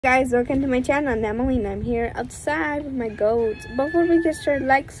Guys, welcome to my channel. I'm Emily and I'm here outside with my goats. Before we get started,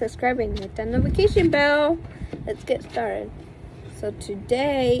 like, subscribe, and hit that notification bell. Let's get started. So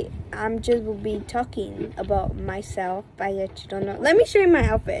today will be talking about myself. I actually don't know. Let me show you my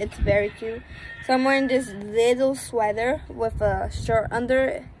outfit. It's very cute. So I'm wearing this little sweater with a shirt under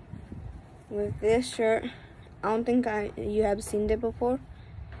it. With this shirt, I don't think you have seen it before.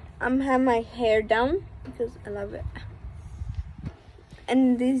 I'm have my hair down because I love it.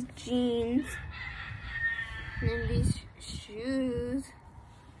 And these jeans, and these shoes.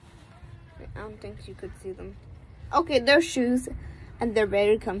 I don't think you could see them. Okay, they're shoes, and they're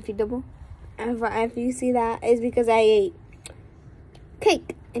very comfortable. And if you see that, it's because I ate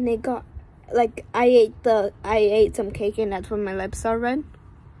cake, and it got I ate some cake, and that's why my lips are red.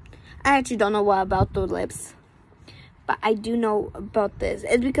 I actually don't know what about the lips, but I do know about this.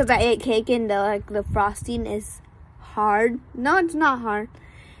 It's because I ate cake, and the frosting is hard. No, it's not hard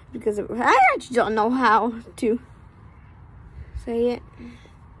because I actually don't know how to say it.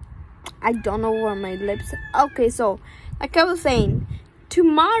 I don't know where my lips are. Okay, so like I was saying,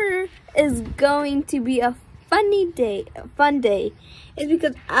 tomorrow is going to be a fun day. It's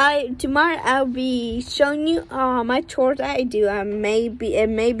because tomorrow I'll be showing you my chores I do. It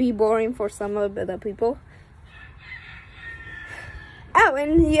may be boring for some of the people. Oh,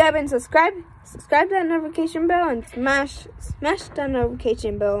 and if you haven't subscribe that notification bell and smash that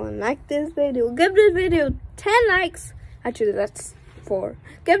notification bell and like this video. Give this video 10 likes. Actually, that's 4.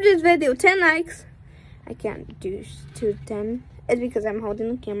 Give this video 10 likes. I can't do 10. It's because I'm holding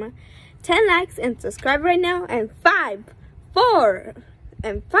the camera. 10 likes and subscribe right now. And 5, 4,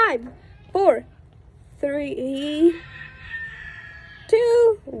 3,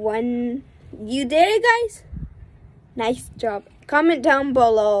 2, 1. You did it, guys. Nice job. Comment down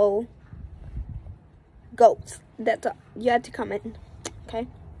below. Goats. That's all. You have to comment. Okay?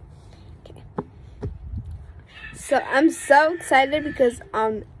 So I'm so excited because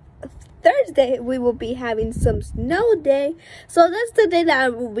on Thursday we will be having some snow day. So that's the day that I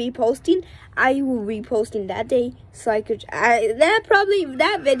will be posting. I will be posting that day. So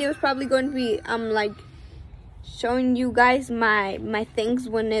that video is probably going to be showing you guys my things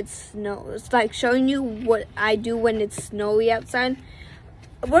when it snows. It's like showing you what I do when it's snowy outside.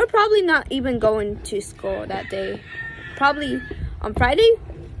 We're probably not even going to school that day. Probably on Friday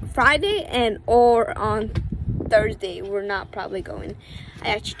or on Thursday. We're not probably going. I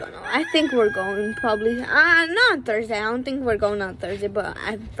actually don't know. I think we're going probably. Not on Thursday. I don't think we're going on Thursday. But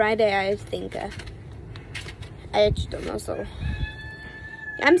Friday, I think. I actually don't know. So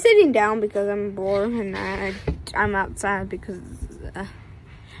I'm sitting down because I'm bored and I'm outside because I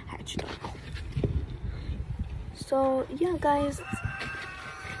actually don't know. So yeah, guys.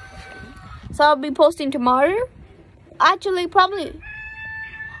 So I'll be posting tomorrow. Actually, probably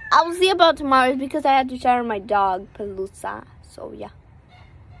I will see about tomorrow because I had to shower my dog Pelusa. So yeah,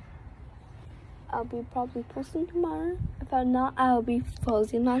 I'll be probably posting tomorrow. If I'm not, I'll be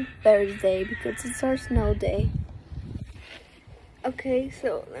posting on Thursday because it's our snow day. Okay,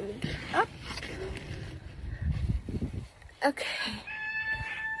 so let me get up. Okay,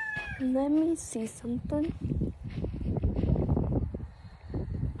 let me see something.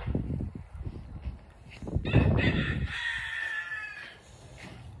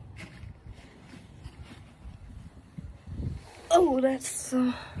 Oh, that's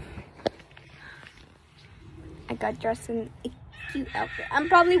so... I got dressed in a cute outfit. I'm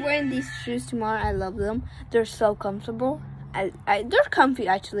probably wearing these shoes tomorrow. I love them. They're so comfortable. They're comfy,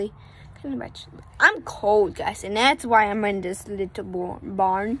 actually. I'm cold, guys, and that's why I'm in this little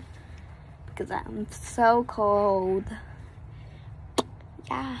barn. Because I'm so cold.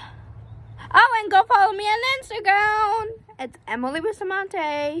 Yeah. Oh, and go follow me on Instagram. It's Emily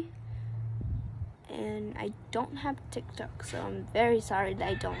Bustamante. And I don't have TikTok, so I'm very sorry that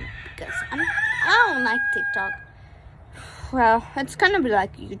I don't, because I don't like TikTok. Well, it's kind of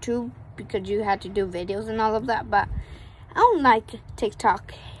like YouTube because you have to do videos and all of that, but I don't like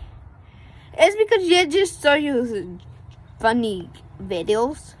TikTok. It's because you just show you funny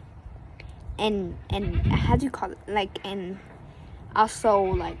videos and how do you call it, and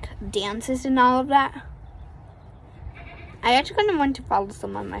also dances and all of that. I actually kind of want to follow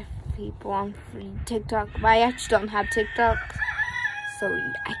some of my people on free TikTok, but I actually don't have TikTok, so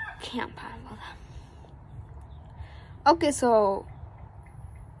I can't follow them. Okay, so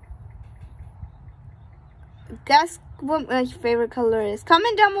guess what my favorite color is.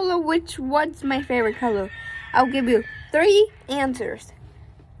 Comment down below what's my favorite color. I'll give you 3 answers.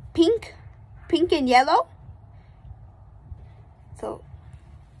 Pink and yellow. So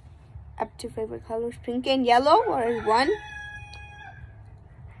I have 2 favorite colors, pink and yellow, or 1.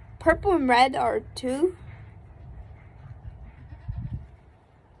 purple and red are 2.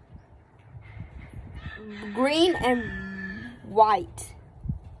 Green and white.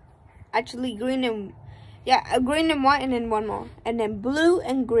 Actually, green and white, and then one more. And then blue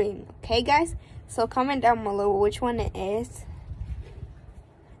and green. Okay, guys? So comment down below which one it is.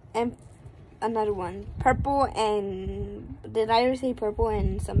 And another one. Purple and... Did I ever say purple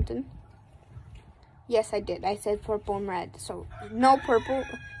and something? Yes, I did. I said purple and red. So, no purple.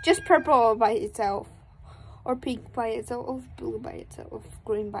 Just purple by itself. Or pink by itself. Blue by itself.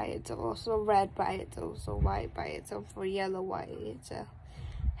 Green by itself. Also red by itself. Also white by itself. Or yellow, white itself.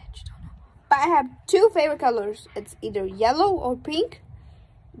 I just don't know. But I have 2 favorite colors. It's either yellow or pink.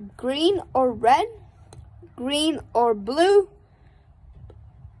 Green or red. Green or blue.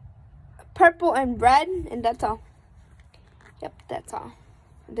 Purple and red. And that's all. Yep, that's all.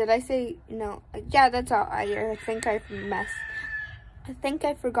 Did I say no? Yeah, that's all. I think I messed. I think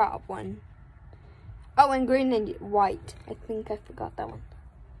I forgot one. Oh, and green and white. I think I forgot that one.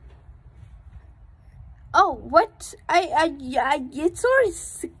 Oh, what? It's already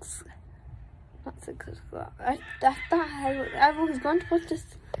 6. Not 6 o'clock. I thought I was going to put this.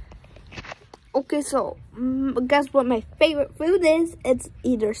 Okay, so guess what my favorite food is? It's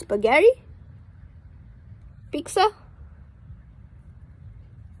either spaghetti, pizza,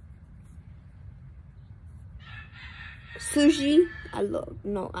 sushi.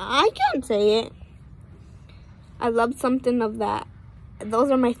 I can't say it. I love something of that. Those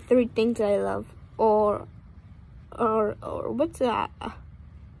are my 3 things that I love. Or what's that?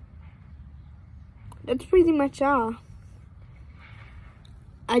 That's pretty much all.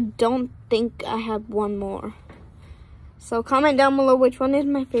 I don't think I have one more. So comment down below which one is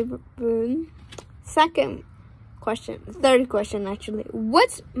my favorite food. Third question actually.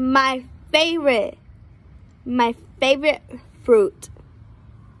 What's my favorite fruit?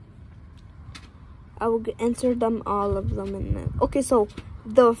 I will answer them, all of them in that. Okay, so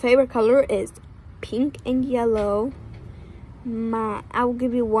the favorite color is pink and yellow. I will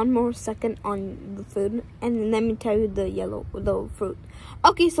give you one more second on the food, and let me tell you the fruit.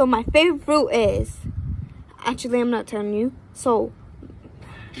 Okay, so my favorite fruit is, actually I'm not telling you. So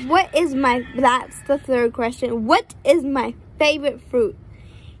that's the third question. What is my favorite fruit?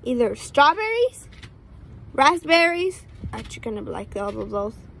 Either strawberries, raspberries. Actually, gonna like all of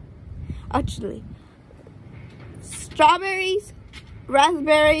those. Actually, strawberries,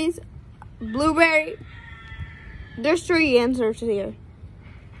 raspberries, blueberry. There's 3 answers here.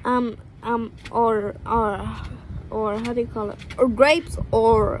 Or how do you call it? Or grapes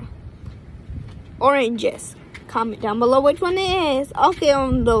or oranges. Comment down below which one it is. Okay,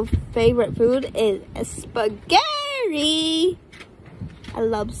 the favorite food is spaghetti. I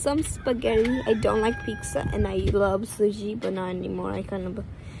love some spaghetti. I don't like pizza, and I love sushi, but not anymore. I'm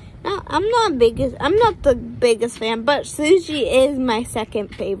not the biggest fan, but sushi is my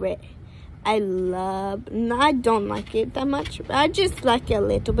second favorite. I don't like it that much. I just like it a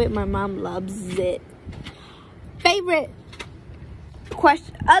little bit. My mom loves it.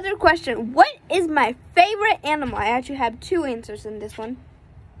 Other question. What is my favorite animal? I actually have 2 answers in this one.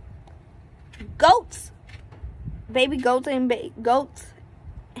 Goats. Baby goats and goats.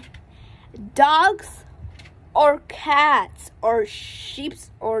 Dogs or cats or sheep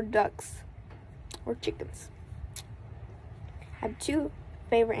or ducks or chickens. I have 2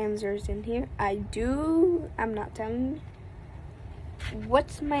 favorite answers in here. I'm not telling you.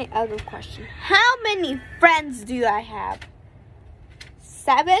 What's my other question? How many friends do I have?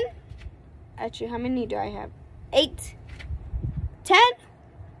 7? Actually, how many do I have? 8, 10,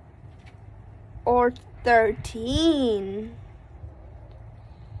 or 13?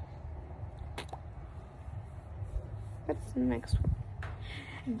 What's the next one?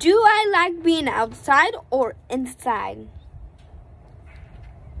 Do I like being outside or inside?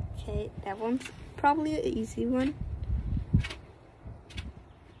 Okay, that one's probably an easy one.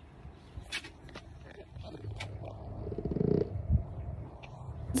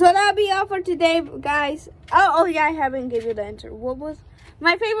 So that'll be all for today, guys. Oh yeah, I haven't given you the answer. What was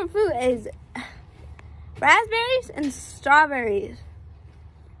my favorite fruit? Is raspberries and strawberries.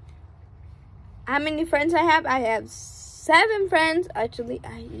 How many friends I have? I have 7 friends. Actually,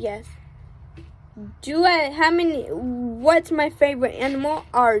 yes. What's my favorite animal?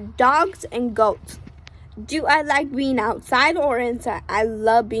 Are dogs and goats. Do I like being outside or inside? I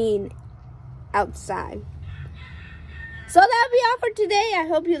love being outside. So that'll be all for today. I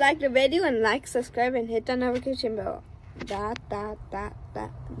hope you liked the video, and like, subscribe, and hit the notification bell.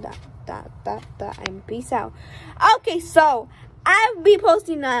 And peace out. Okay, so I'll be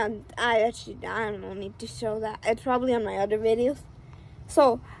posting on. I don't need to show that. It's probably on my other videos.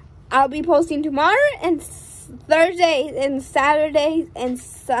 So I'll be posting tomorrow and Thursdays and Saturdays and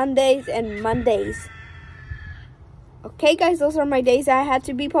Sundays and Mondays. Okay, guys, those are my days I had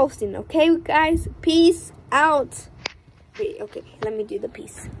to be posting. Okay, guys, peace out. Wait, okay, let me do the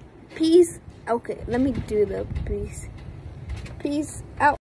peace. Peace. Okay, let me do the peace. Peace out.